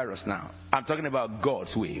coronavirus now. I'm talking about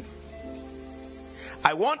God's wave.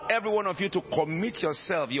 I want every one of you to commit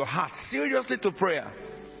yourself, your heart, seriously to prayer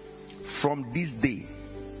from this day.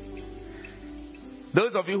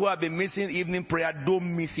 Those of you who have been missing evening prayer,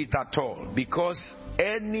 don't miss it at all, because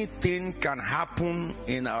anything can happen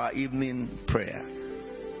in our evening prayer.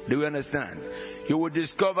 Do you understand? You will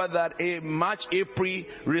discover that a March, April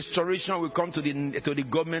restoration will come to the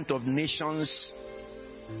government of nations,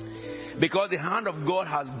 because the hand of God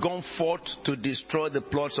has gone forth to destroy the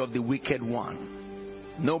plots of the wicked one.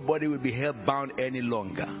 Nobody will be held bound any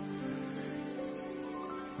longer.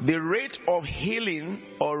 The rate of healing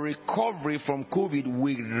or recovery from COVID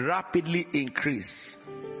will rapidly increase,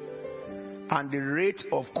 and the rate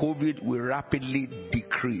of COVID will rapidly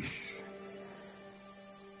decrease.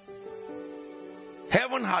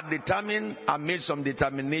 Heaven had determined and made some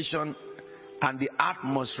determination, and the earth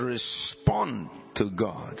must respond to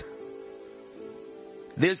God.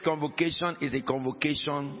 This convocation is a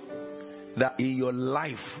convocation that in your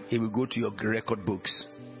life it will go to your record books.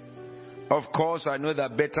 Of course, I know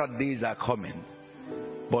that better days are coming,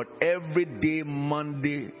 but every day,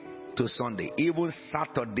 Monday to Sunday, even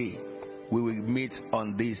Saturday, we will meet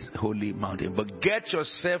on this holy mountain. But get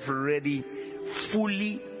yourself ready,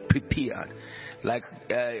 fully prepared. Like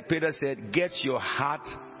Peter said, get your heart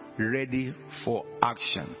ready for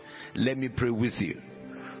action. Let me pray with you.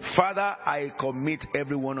 Father, I commit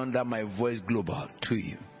everyone under my voice global to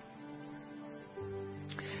you.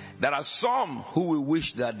 There are some who will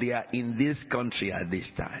wish that they are in this country at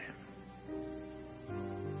this time.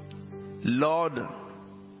 Lord,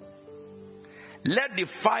 let the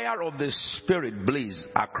fire of the Spirit blaze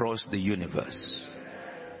across the universe.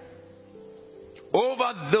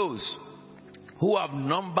 Over those who have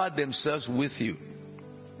numbered themselves with you.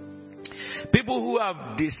 People who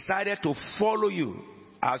have decided to follow you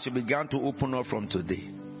as you began to open up from today,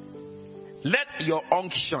 let your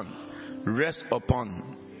unction rest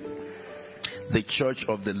upon the church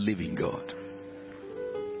of the living God.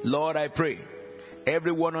 Lord, I pray,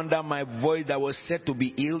 everyone under my voice that was said to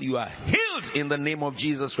be ill, you are healed in the name of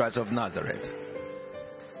Jesus Christ of Nazareth.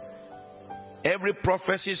 Every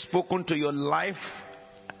prophecy spoken to your life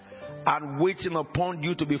and waiting upon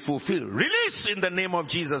you to be fulfilled, release in the name of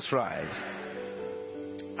Jesus Christ.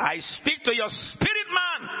 I speak to your spirit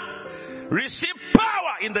man, receive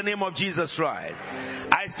power in the name of Jesus Christ.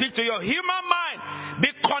 I speak to your human mind, be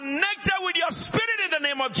connected with your spirit in the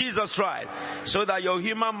name of Jesus Christ, so that your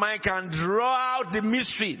human mind can draw out the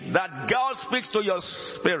mystery that God speaks to your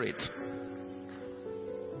spirit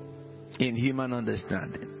in human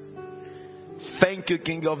understanding. Thank you,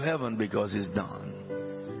 King of Heaven, because it's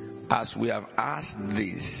done. As we have asked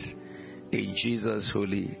this, in Jesus'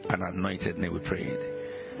 holy and anointed name we prayed.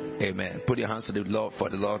 Amen. Put your hands to the Lord for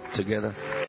the Lord together.